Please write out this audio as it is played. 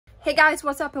Hey guys,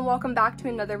 what's up and welcome back to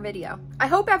another video. I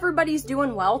hope everybody's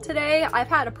doing well today. I've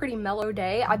had a pretty mellow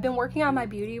day. I've been working on my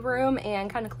beauty room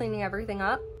and kind of cleaning everything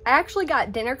up. I actually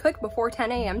got dinner cooked before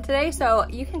 10 a.m. today, so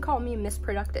you can call me Miss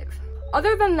Productive.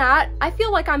 Other than that, I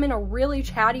feel like I'm in a really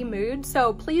chatty mood,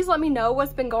 so please let me know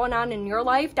what's been going on in your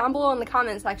life down below in the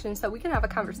comment section so we can have a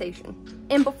conversation.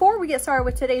 And before we get started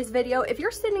with today's video, if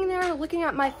you're sitting there looking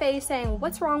at my face saying,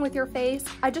 what's wrong with your face?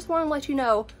 I just want to let you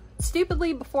know,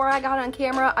 stupidly, before I got on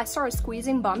camera, I started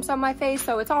squeezing bumps on my face,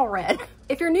 so it's all red.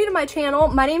 If you're new to my channel,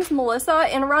 my name's Melissa,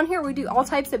 and around here we do all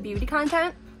types of beauty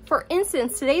content. For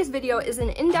instance, today's video is an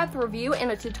in-depth review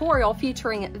and a tutorial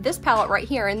featuring this palette right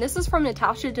here, and this is from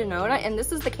Natasha Denona, and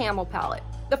this is the Camel Palette.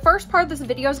 The first part of this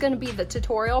video is going to be the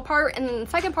tutorial part, and then the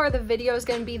second part of the video is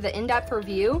going to be the in-depth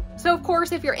review. So of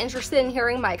course, if you're interested in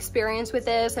hearing my experience with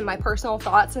this and my personal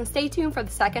thoughts, then stay tuned for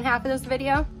the second half of this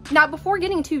video. Now, before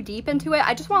getting too deep into it,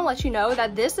 I just want to let you know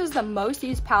that this is the most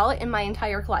used palette in my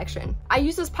entire collection. I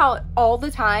use this palette all the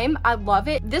time. I love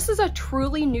it. This is a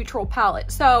truly neutral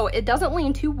palette, so it doesn't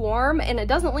lean too warm and it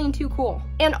doesn't lean too cool.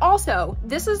 And also,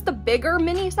 this is the bigger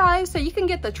mini size, so you can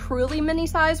get the truly mini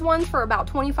size ones for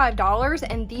about $25,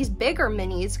 and these bigger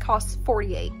minis cost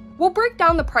 $48. We'll break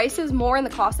down the prices more in the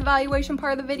cost evaluation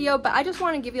part of the video, but I just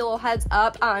want to give you a little heads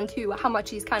up onto how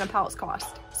much these kind of palettes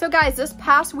cost. So guys, this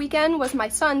past weekend was my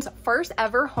son's first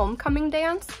ever homecoming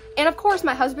dance. And of course,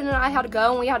 my husband and I had to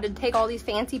go and we had to take all these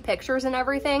fancy pictures and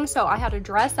everything. So I had to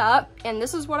dress up and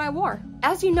this is what I wore.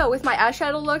 As you know, with my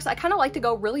eyeshadow looks, I kind of like to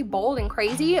go really bold and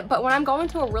crazy. But when I'm going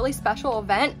to a really special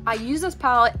event, I use this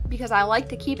palette because I like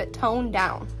to keep it toned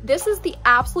down. This is the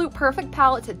absolute perfect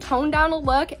palette to tone down a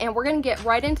look, and we're going to get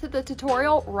right into the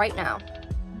tutorial right now.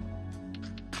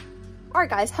 Alright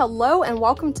guys, hello and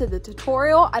welcome to the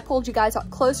tutorial. I pulled you guys up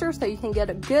closer so you can get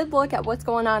a good look at what's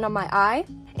going on my eye.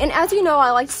 And as you know,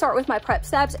 I like to start with my prep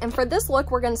steps, and for this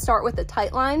look, we're going to start with the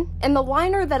tight line. And the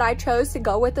liner that I chose to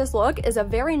go with this look is a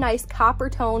very nice copper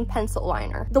tone pencil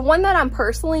liner. The one that I'm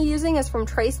personally using is from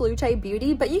Trace Luce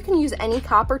Beauty, but you can use any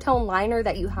copper tone liner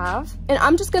that you have. And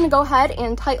I'm just going to go ahead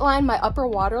and tight line my upper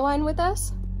waterline with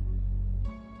this.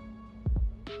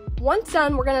 Once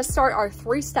done, we're going to start our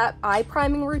 3-step eye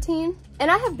priming routine.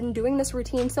 And I have been doing this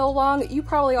routine so long, you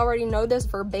probably already know this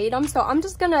verbatim, so I'm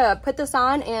just going to put this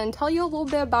on and tell you a little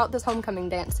bit about this homecoming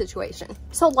dance situation.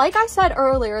 So like I said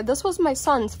earlier, this was my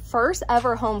son's first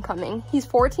ever homecoming. He's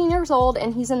 14 years old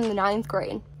and he's in the 9th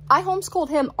grade. I homeschooled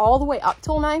him all the way up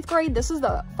till 9th grade. This is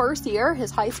the first year,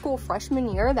 his high school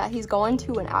freshman year, that he's going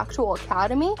to an actual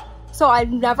academy. So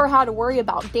I've never had to worry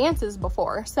about dances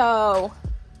before. So,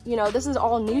 you know, this is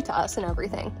all new to us and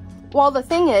everything. Well, the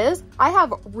thing is, I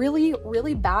have really,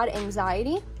 really bad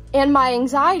anxiety, and my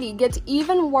anxiety gets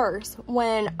even worse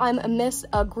when I'm amidst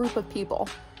a group of people.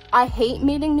 I hate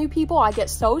meeting new people. I get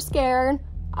so scared,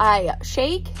 I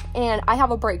shake, and I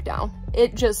have a breakdown.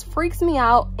 It just freaks me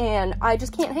out and I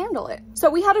just can't handle it. So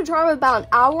we had to drive about an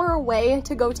hour away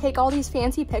to go take all these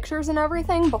fancy pictures and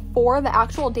everything before the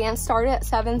actual dance started at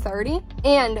 7:30.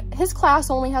 And his class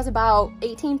only has about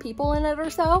 18 people in it or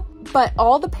so, but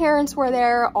all the parents were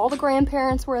there, all the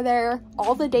grandparents were there,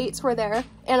 all the dates were there.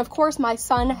 And of course, my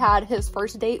son had his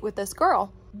first date with this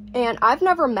girl, and I've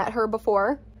never met her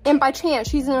before. And by chance,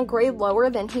 she's in a grade lower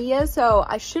than he is, so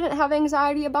I shouldn't have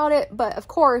anxiety about it. But of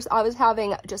course, I was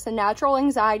having just a natural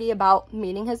anxiety about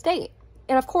meeting his date.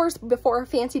 And of course, before a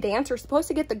fancy dance, you're supposed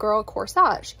to get the girl a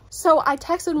corsage. So I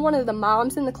texted one of the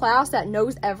moms in the class that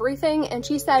knows everything, and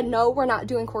she said, no, we're not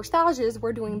doing corsages,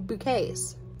 we're doing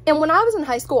bouquets. And when I was in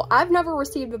high school, I've never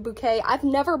received a bouquet. I've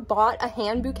never bought a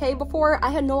hand bouquet before. I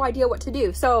had no idea what to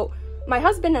do. So my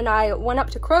husband and I went up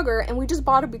to Kroger and we just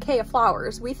bought a bouquet of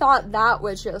flowers. We thought that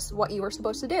was just what you were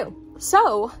supposed to do.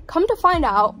 So come to find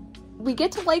out, we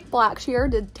get to Lake Blackshear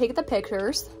to take the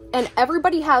pictures, and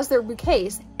everybody has their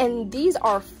bouquets, and these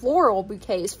are floral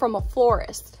bouquets from a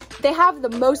florist. They have the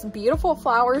most beautiful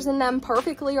flowers in them,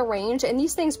 perfectly arranged, and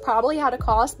these things probably had a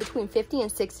cost between $50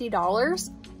 and $60.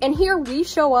 And here we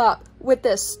show up with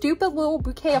this stupid little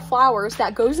bouquet of flowers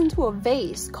that goes into a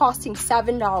vase costing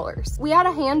 $7. We had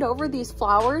to hand over these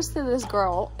flowers to this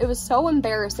girl. It was so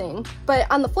embarrassing. But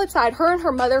on the flip side, her and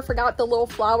her mother forgot the little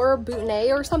flower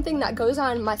bouquet or something that goes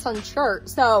on my son's shirt.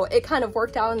 So it kind of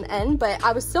worked out in the end, but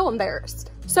I was still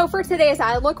embarrassed. So for today's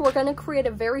eye look, we're going to create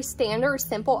a very standard,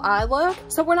 simple eye look.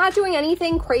 So we're not doing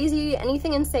anything crazy,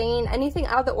 anything insane, anything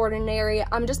out of the ordinary.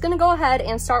 I'm just going to go ahead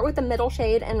and start with the middle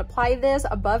shade and apply this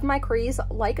above my crease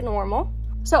like normal.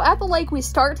 So at the lake, we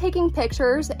start taking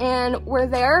pictures and we're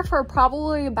there for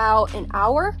probably about an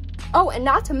hour. Oh, and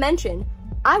not to mention,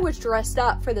 I was dressed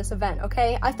up for this event,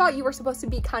 okay? I thought you were supposed to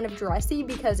be kind of dressy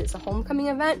because it's a homecoming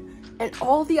event, and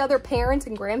all the other parents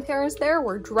and grandparents there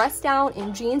were dressed down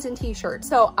in jeans and t-shirts,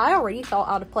 so I already felt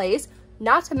out of place.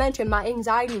 Not to mention my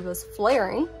anxiety was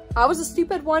flaring. I was a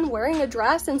stupid one wearing a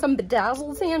dress and some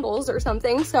bedazzled sandals or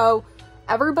something, so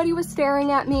everybody was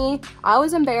staring at me. I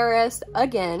was embarrassed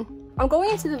again. I'm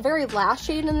going into the very last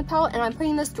shade in the palette, and I'm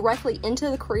putting this directly into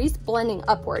the crease, blending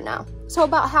upward now. So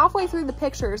about halfway through the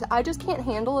pictures, I just can't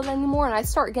handle it anymore, and I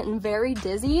start getting very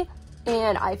dizzy,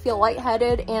 and I feel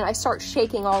lightheaded, and I start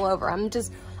shaking all over.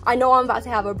 I know I'm about to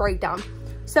have a breakdown.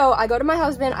 So I go to my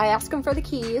husband, I ask him for the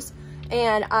keys,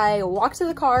 and I walk to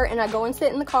the car, and I go and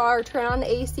sit in the car, turn on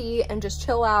the AC, and just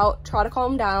chill out, try to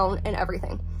calm down, and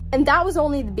everything. And that was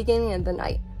only the beginning of the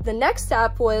night. The next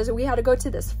step was we had to go to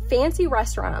this fancy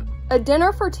restaurant. A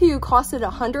dinner for two costed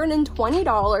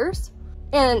 $120,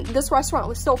 and this restaurant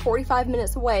was still 45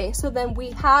 minutes away. So then we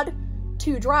had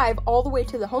to drive all the way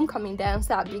to the homecoming dance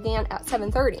that began at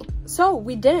 7:30. So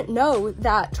we didn't know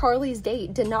that Charlie's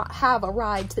date did not have a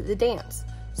ride to the dance.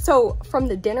 So from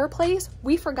the dinner place,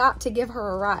 we forgot to give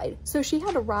her a ride. So she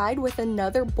had a ride with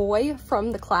another boy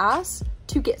from the class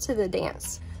to get to the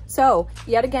dance. So,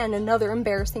 yet again, another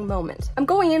embarrassing moment. I'm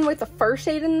going in with the first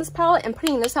shade in this palette and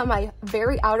putting this on my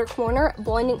very outer corner,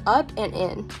 blending up and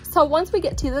in. So once we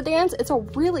get to the dance, it's a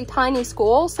really tiny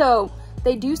school, so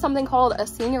they do something called a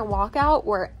senior walkout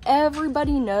where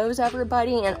everybody knows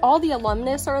everybody and all the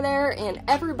alumnus are there and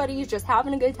everybody's just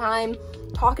having a good time,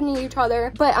 talking to each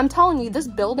other. But I'm telling you, this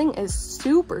building is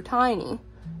super tiny.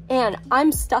 And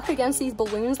I'm stuck against these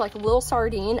balloons like a little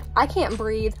sardine. I can't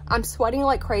breathe. I'm sweating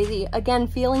like crazy. Again,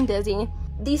 feeling dizzy.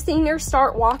 These seniors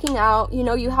start walking out. You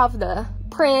know, you have the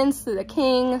prince, the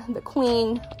king, the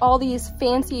queen, all these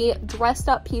fancy dressed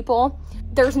up people.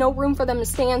 There's no room for them to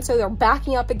stand, so they're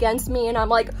backing up against me. And I'm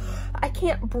like, I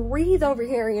can't breathe over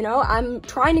here, you know? I'm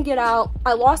trying to get out.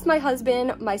 I lost my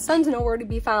husband. My son's nowhere to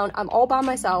be found. I'm all by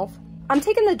myself. I'm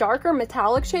taking the darker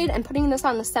metallic shade and putting this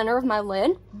on the center of my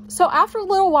lid. So after a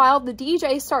little while, the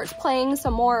DJ starts playing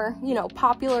some more, you know,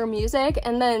 popular music,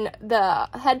 and then the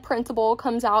head principal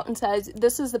comes out and says,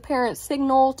 this is the parents'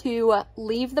 signal to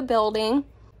leave the building.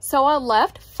 So I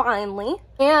left, finally,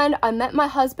 and I met my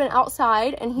husband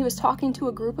outside, and he was talking to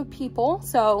a group of people,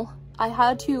 so I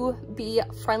had to be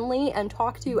friendly and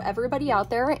talk to everybody out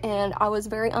there, and I was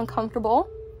very uncomfortable.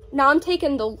 Now I'm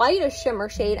taking the lightest shimmer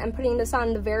shade and putting this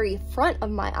on the very front of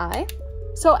my eye.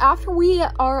 So after we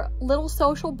are little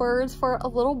social birds for a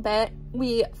little bit,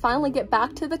 we finally get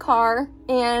back to the car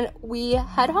and we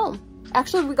head home.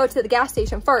 Actually, we go to the gas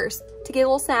station first to get a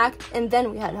little snack and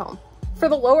then we head home. For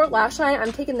the lower lash line,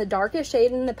 I'm taking the darkest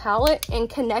shade in the palette and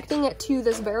connecting it to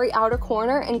this very outer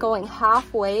corner and going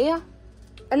halfway.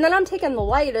 And then I'm taking the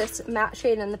lightest matte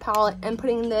shade in the palette and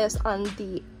putting this on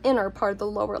the inner part of the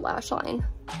lower lash line.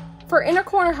 For inner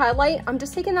corner highlight, I'm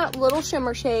just taking that little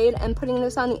shimmer shade and putting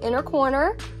this on the inner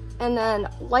corner and then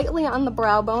lightly on the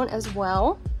brow bone as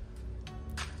well.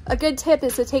 A good tip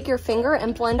is to take your finger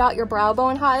and blend out your brow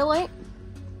bone highlight.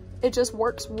 It just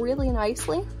works really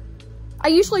nicely. I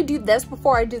usually do this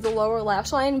before I do the lower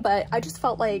lash line, but I just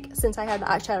felt like since I had the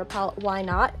eyeshadow palette, why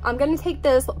not? I'm gonna take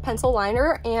this pencil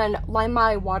liner and line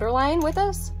my waterline with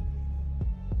this.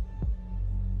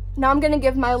 Now I'm gonna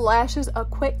give my lashes a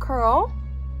quick curl.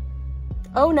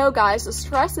 Oh no guys, the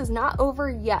stress is not over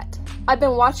yet. I've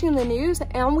been watching the news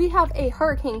and we have a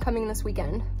hurricane coming this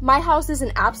weekend. My house is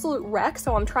an absolute wreck,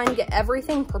 so I'm trying to get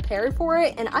everything prepared for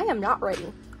it and I am not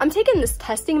ready. I'm taking this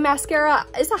testing mascara.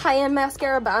 It's a high-end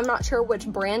mascara, but I'm not sure which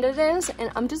brand it is,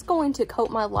 and I'm just going to coat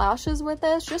my lashes with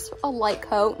this, just a light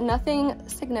coat, nothing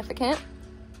significant.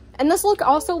 And this look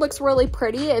also looks really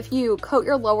pretty if you coat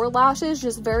your lower lashes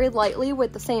just very lightly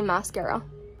with the same mascara.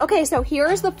 Okay, so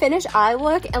here's the finished eye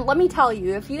look, and let me tell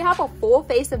you, if you have a full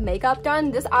face of makeup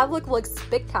done, this eye look looks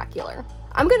spectacular.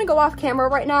 I'm gonna go off camera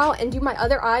right now and do my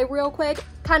other eye real quick,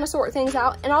 kind of sort things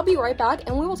out, and I'll be right back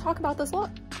and we will talk about this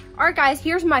look. Alright guys,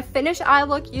 here's my finished eye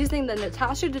look using the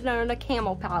Natasha Denona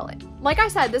Camel Palette. Like I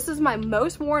said, this is my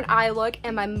most worn eye look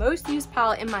and my most used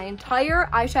palette in my entire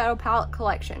eyeshadow palette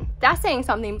collection. That's saying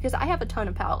something because I have a ton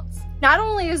of palettes. Not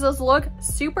only is this look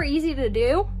super easy to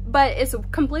do, but it's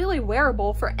completely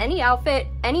wearable for any outfit,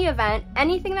 any event,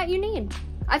 anything that you need.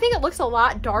 I think it looks a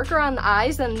lot darker on the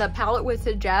eyes than the palette would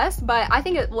suggest, but I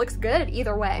think it looks good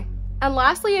either way. And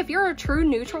lastly, if you're a true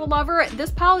neutral lover,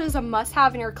 this palette is a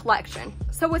must-have in your collection.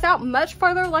 So without much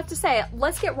further left to say,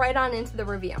 let's get right on into the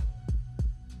review.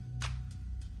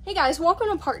 Hey guys, welcome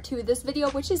to part 2 of this video,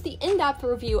 which is the in-depth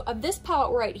review of this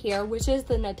palette right here, which is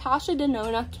the Natasha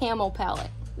Denona Camel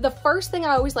Palette. The first thing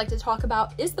I always like to talk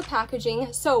about is the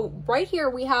packaging. So right here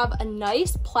we have a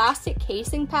nice plastic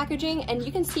casing packaging, and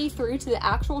you can see through to the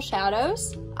actual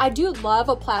shadows. I do love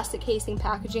a plastic casing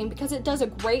packaging because it does a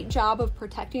great job of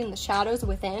protecting the shadows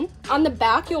within. On the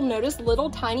back, you'll notice little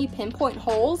tiny pinpoint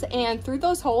holes, and through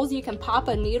those holes you can pop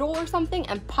a needle or something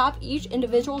and pop each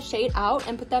individual shade out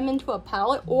and put them into a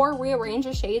palette or rearrange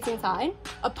the shades inside.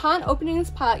 Upon opening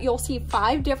this palette, you'll see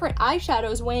 5 different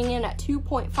eyeshadows weighing in at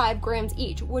 2.5 grams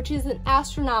each, which is an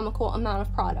astronomical amount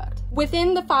of product.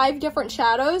 Within the 5 different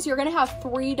shadows, you're gonna have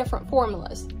 3 different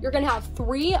formulas. You're gonna have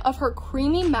 3 of her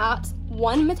creamy mattes,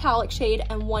 1 metallic shade,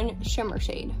 and 1 shimmer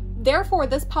shade. Therefore,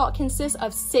 this palette consists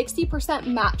of 60%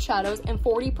 matte shadows and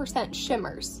 40%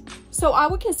 shimmers. So I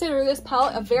would consider this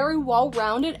palette a very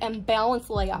well-rounded and balanced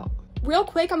layout. Real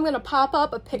quick, I'm gonna pop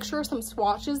up a picture of some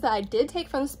swatches that I did take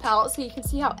from this palette so you can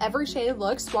see how every shade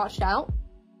looks swatched out.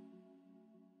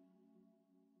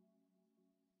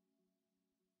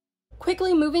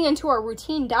 Quickly moving into our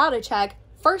routine data check,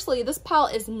 firstly, this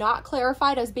palette is not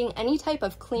clarified as being any type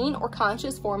of clean or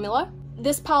conscious formula.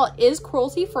 This palette is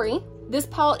cruelty-free. This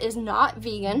palette is not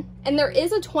vegan, and there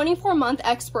is a 24-month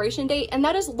expiration date, and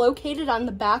that is located on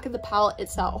the back of the palette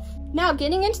itself. Now,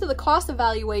 getting into the cost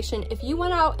evaluation, if you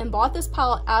went out and bought this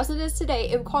palette as it is today,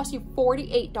 it would cost you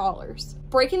 $48.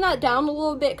 Breaking that down a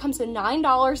little bit, comes to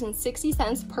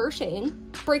 $9.60 per shade.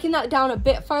 Breaking that down a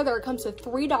bit further, it comes to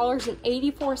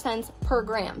 $3.84 per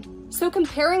gram. So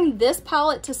comparing this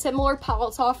palette to similar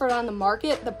palettes offered on the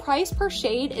market, the price per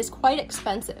shade is quite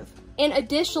expensive. And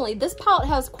additionally, this palette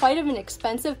has quite of an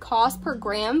expensive cost per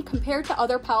gram compared to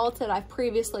other palettes that I've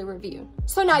previously reviewed.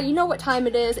 So now you know what time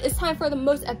it is. It's time for the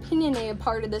most opinionated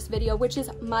part of this video, which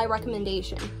is my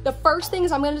recommendation. The first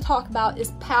things I'm going to talk about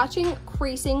is patching,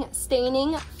 creasing,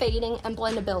 staining, fading, and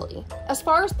blendability. As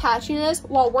far as patchiness,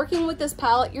 while working with this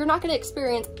palette, you're not going to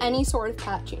experience any sort of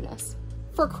patchiness.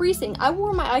 For creasing, I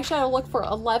wore my eyeshadow look for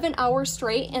 11 hours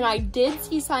straight, and I did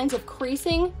see signs of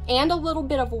creasing and a little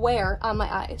bit of wear on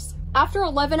my eyes. After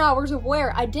 11 hours of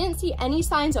wear, I didn't see any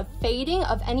signs of fading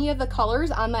of any of the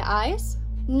colors on my eyes.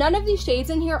 None of these shades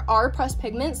in here are pressed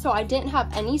pigment, so I didn't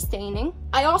have any staining.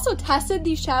 I also tested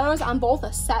these shadows on both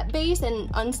a set base and an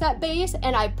unset base,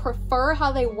 and I prefer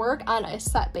how they work on a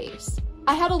set base.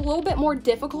 I had a little bit more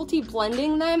difficulty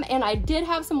blending them, and I did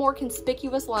have some more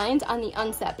conspicuous lines on the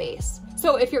unset base.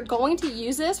 So if you're going to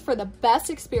use this for the best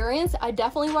experience, I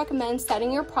definitely recommend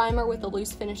setting your primer with a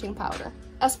loose finishing powder.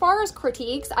 As far as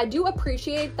critiques, I do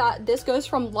appreciate that this goes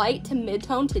from light to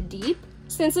mid-tone to deep.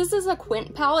 Since this is a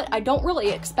quint palette, I don't really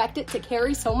expect it to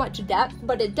carry so much depth,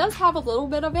 but it does have a little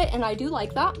bit of it, and I do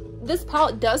like that. This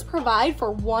palette does provide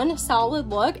for one solid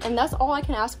look, and that's all I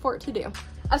can ask for it to do.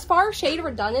 As far as shade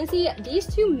redundancy, these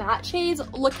 2 matte shades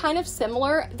look kind of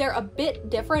similar. They're a bit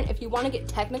different if you want to get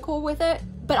technical with it,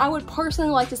 but I would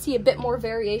personally like to see a bit more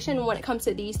variation when it comes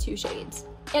to these 2 shades.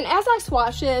 And as I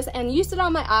swatched this and used it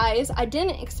on my eyes, I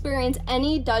didn't experience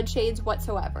any dud shades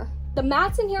whatsoever. The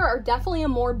mattes in here are definitely a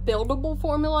more buildable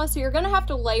formula, so you're going to have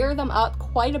to layer them up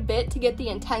quite a bit to get the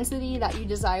intensity that you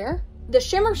desire. The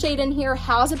shimmer shade in here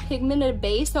has a pigmented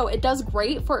base, so it does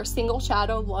great for a single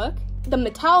shadow look. The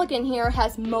metallic in here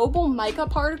has mobile mica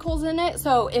particles in it,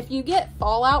 so if you get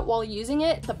fallout while using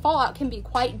it, the fallout can be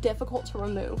quite difficult to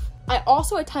remove. I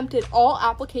also attempted all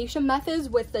application methods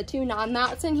with the 2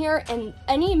 non-mattes in here, and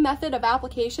any method of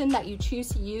application that you choose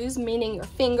to use, meaning your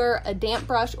finger, a damp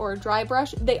brush, or a dry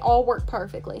brush, they all work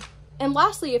perfectly. And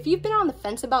lastly, if you've been on the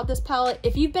fence about this palette,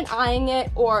 if you've been eyeing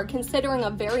it or considering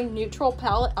a very neutral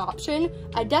palette option,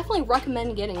 I definitely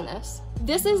recommend getting this.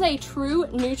 This is a true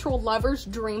neutral lover's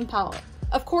dream palette.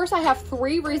 Of course, I have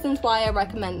 3 reasons why I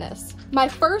recommend this. My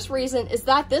first reason is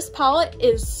that this palette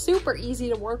is super easy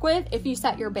to work with if you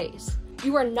set your base.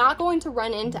 You are not going to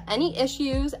run into any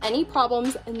issues, any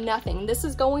problems, nothing. This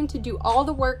is going to do all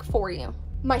the work for you.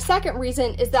 My second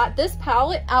reason is that this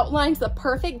palette outlines the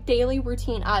perfect daily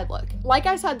routine eye look. Like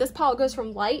I said, this palette goes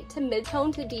from light to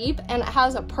mid-tone to deep, and it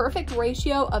has a perfect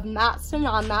ratio of mattes to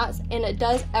non-mattes, and it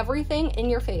does everything in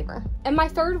your favor. And my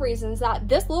third reason is that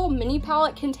this little mini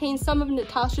palette contains some of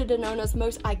Natasha Denona's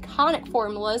most iconic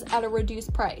formulas at a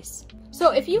reduced price.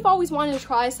 So if you've always wanted to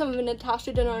try some of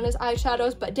Natasha Denona's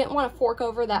eyeshadows but didn't want to fork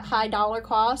over that high dollar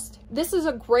cost, this is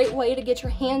a great way to get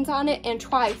your hands on it and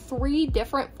try 3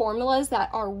 different formulas that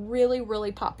are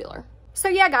really popular. So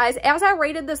yeah guys, as I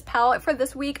rated this palette for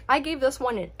this week, I gave this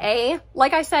one an A.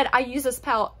 Like I said, I use this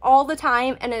palette all the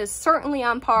time, and it is certainly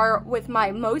on par with my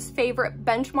most favorite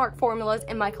benchmark formulas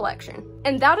in my collection.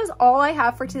 And that is all I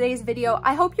have for today's video.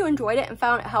 I hope you enjoyed it and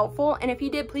found it helpful, and if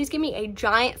you did, please give me a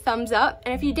giant thumbs up,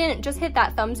 and if you didn't, just hit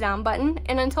that thumbs down button.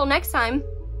 And until next time,